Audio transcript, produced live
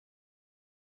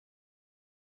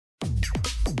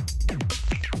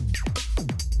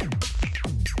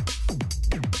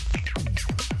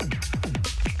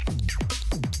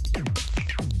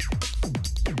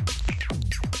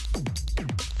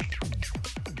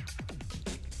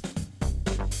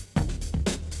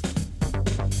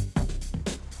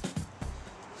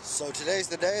So today's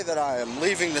the day that I am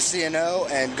leaving the CNO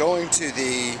and going to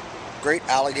the Great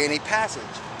Allegheny Passage,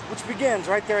 which begins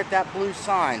right there at that blue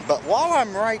sign. But while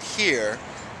I'm right here,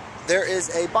 there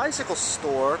is a bicycle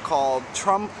store called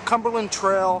Cumberland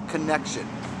Trail Connection,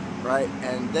 right?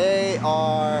 And they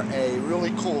are a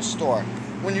really cool store.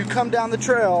 When you come down the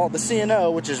trail, the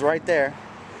CNO, which is right there,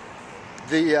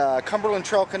 the Cumberland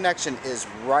Trail Connection is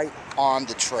right on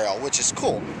the trail, which is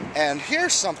cool. And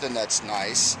here's something that's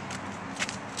nice.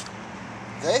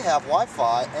 They have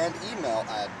Wi-Fi and email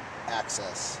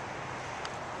access.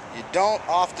 You don't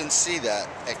often see that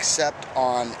except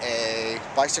on a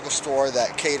bicycle store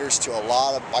that caters to a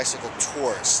lot of bicycle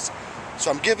tourists.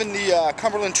 So I'm giving the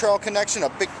Cumberland Trail Connection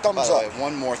a big thumbs up.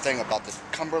 One more thing about the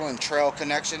Cumberland Trail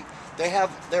Connection.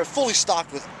 They're fully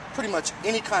stocked with pretty much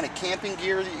any kind of camping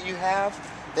gear that you have.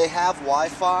 They have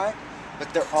Wi-Fi,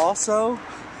 but they're also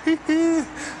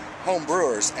home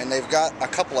brewers, and they've got a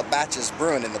couple of batches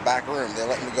brewing in the back room. They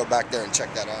let me go back there and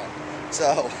check that out.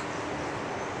 So,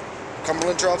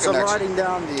 Cumberland Trail Connection. So I'm riding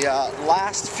down the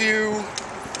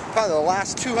probably the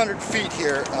last 200 feet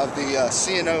here of the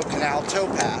CNO Canal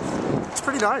towpath. It's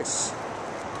pretty nice.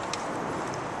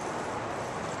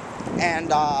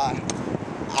 And I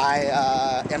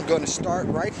am going to start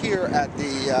right here at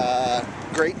the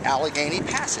Great Allegheny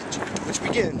Passage, which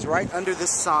begins right under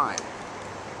this sign.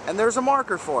 And there's a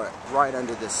marker for it right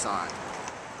under this sign.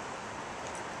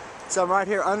 So I'm right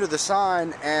here under the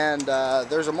sign, and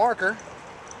there's a marker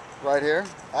right here.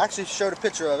 I actually showed a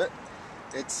picture of it.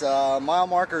 It's mile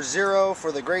marker 0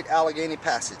 for the Great Allegheny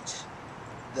Passage.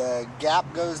 The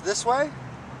gap goes this way,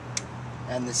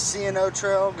 and the CNO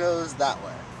trail goes that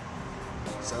way.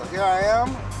 So here I am,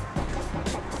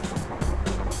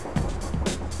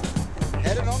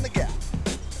 headed on the gap.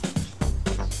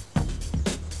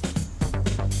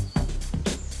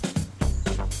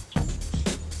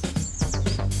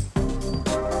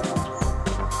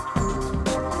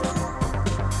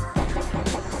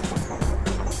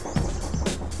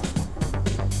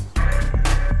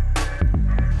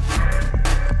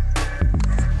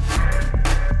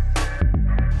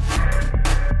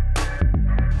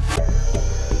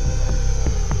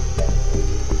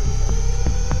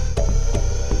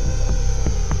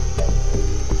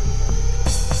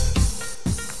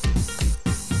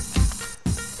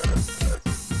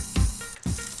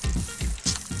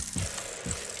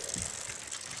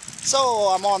 So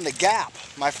I'm on the Gap,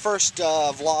 my first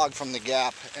vlog from the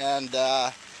Gap, and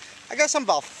I guess I'm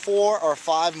about 4 or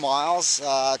 5 miles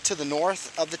to the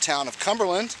north of the town of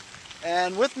Cumberland.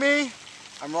 And with me,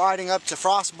 I'm riding up to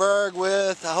Frostburg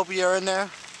with, I hope you're in there,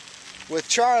 with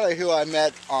Charlie, who I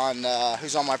met on,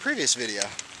 who's on my previous video.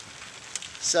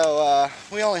 So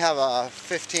we only have a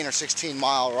 15 or 16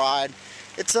 mile ride.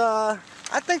 It's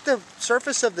I think the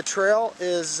surface of the trail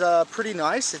is pretty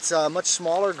nice. It's much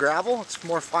smaller gravel. It's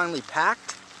more finely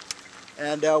packed.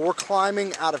 And we're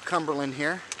climbing out of Cumberland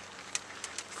here,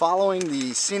 following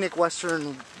the scenic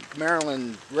Western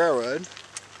Maryland Railroad.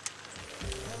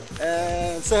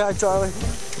 And say hi, Charlie.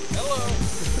 Hello.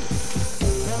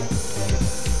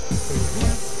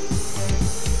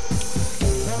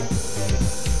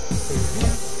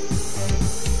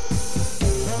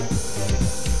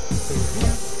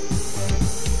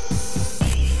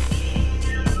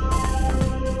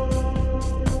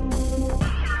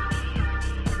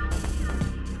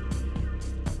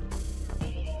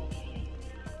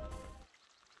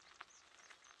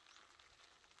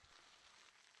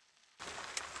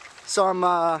 So I'm,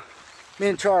 me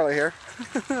and Charlie here.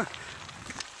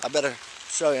 I better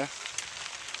show you.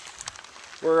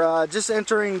 We're just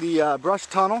entering the brush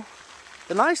tunnel.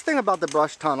 The nice thing about the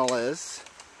brush tunnel is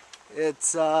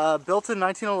it's built in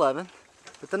 1911.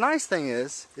 But the nice thing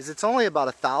is it's only about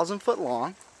 1,000 foot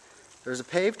long. There's a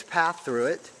paved path through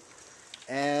it,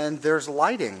 and there's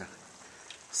lighting.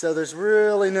 So there's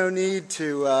really no need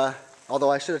to,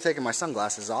 although I should have taken my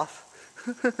sunglasses off.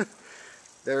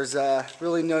 There's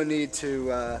really no need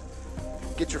to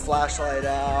get your flashlight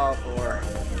out or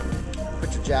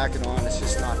put your jacket on. It's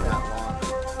just not that long.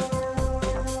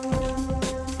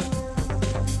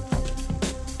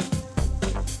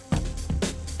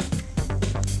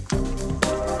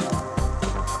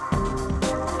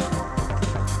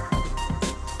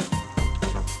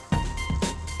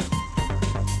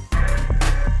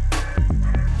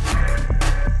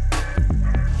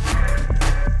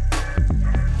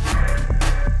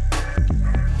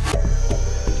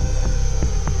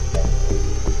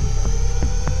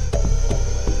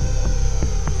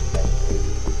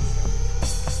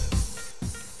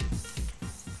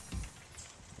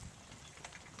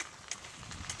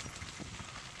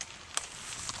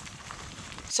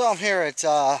 So I'm here at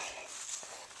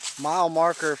Mile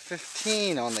marker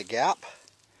 15 on the gap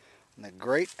in the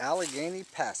Great Allegheny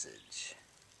Passage.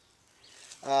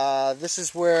 This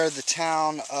is where the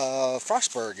town of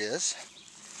Frostburg is,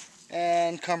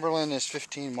 and Cumberland is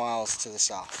 15 miles to the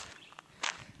south.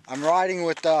 I'm riding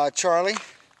with Charlie.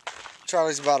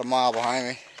 Charlie's about a mile behind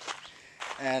me,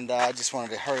 and I just wanted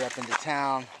to hurry up into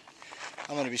town.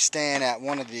 I'm going to be staying at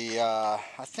one of the,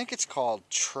 I think it's called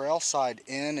Trailside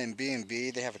Inn and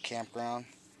B&B. They have a campground,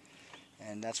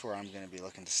 and that's where I'm going to be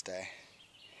looking to stay.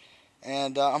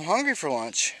 And I'm hungry for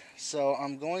lunch, so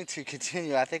I'm going to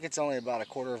continue. I think it's only about a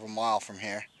quarter of a mile from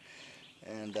here,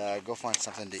 and go find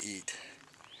something to eat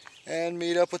and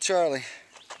meet up with Charlie.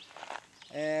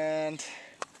 And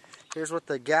here's what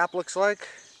the gap looks like.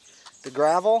 The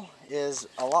gravel is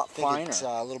a lot finer. It's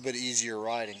a little bit easier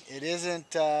riding. It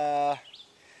isn't,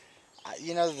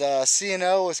 you know, the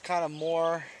C&O is kind of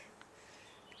more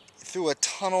through a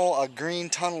tunnel, a green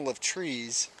tunnel of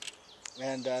trees,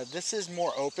 and this is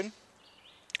more open.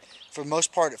 For the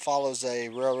most part, it follows a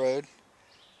railroad,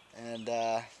 and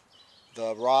the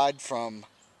ride from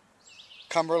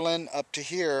Cumberland up to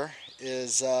here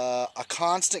is a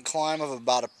constant climb of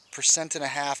about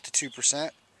 1.5% to 2%,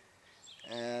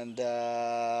 and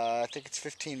I think it's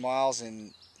 15 miles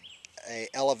in a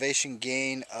elevation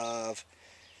gain of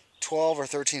 12 or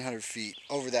 1,300 feet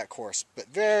over that course, but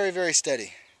very, very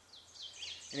steady.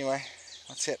 Anyway,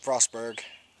 let's hit Frostburg.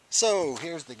 So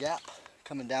here's the gap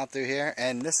coming down through here,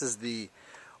 and this is the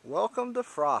Welcome to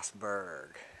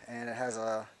Frostburg, and it has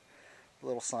a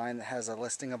little sign that has a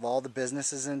listing of all the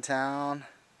businesses in town,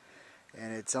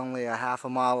 and it's only a half a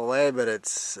mile away, but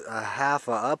it's a half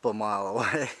a mile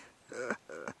away.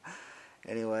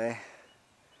 Anyway,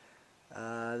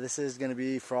 this is going to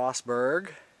be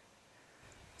Frostburg.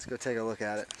 Let's go take a look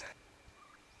at it.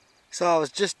 So I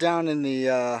was just down in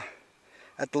the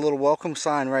at the little welcome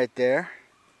sign right there,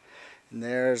 and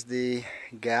there's the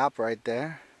gap right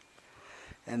there,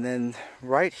 and then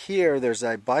right here there's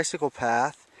a bicycle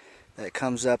path that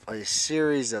comes up a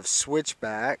series of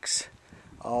switchbacks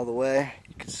all the way,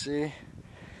 you can see,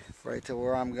 right to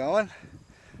where I'm going,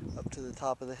 up to the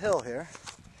top of the hill here,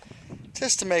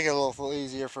 just to make it a little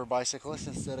easier for bicyclists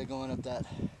instead of going up that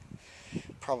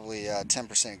probably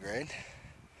 10% grade.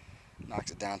 Knocks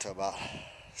it down to about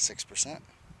 6%.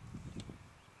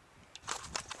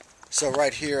 So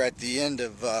right here at the end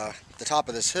of the top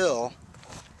of this hill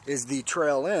is the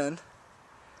Trail Inn,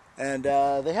 and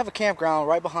they have a campground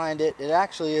right behind it. It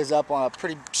actually is up on a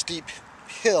pretty steep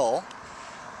hill,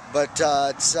 but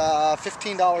it's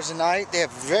 $15 a night. They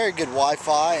have very good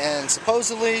Wi-Fi, and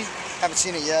supposedly, haven't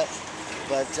seen it yet,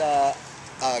 but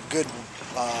a good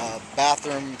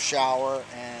bathroom, shower,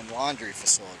 and laundry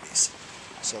facilities.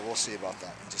 So we'll see about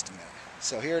that in just a minute.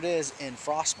 So here it is in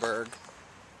Frostburg,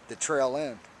 the Trail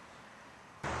Inn.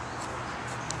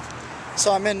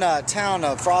 So I'm in town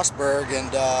of Frostburg,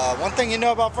 and one thing you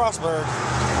know about Frostburg,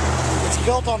 it's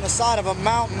built on the side of a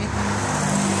mountain,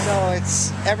 so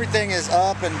everything is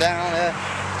up and down.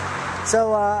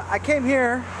 So I came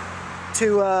here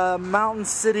to Mountain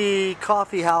City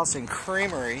Coffee House and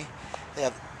Creamery. They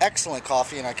have excellent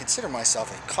coffee, and I consider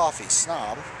myself a coffee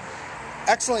snob.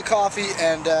 Excellent coffee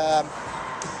and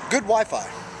good Wi-Fi.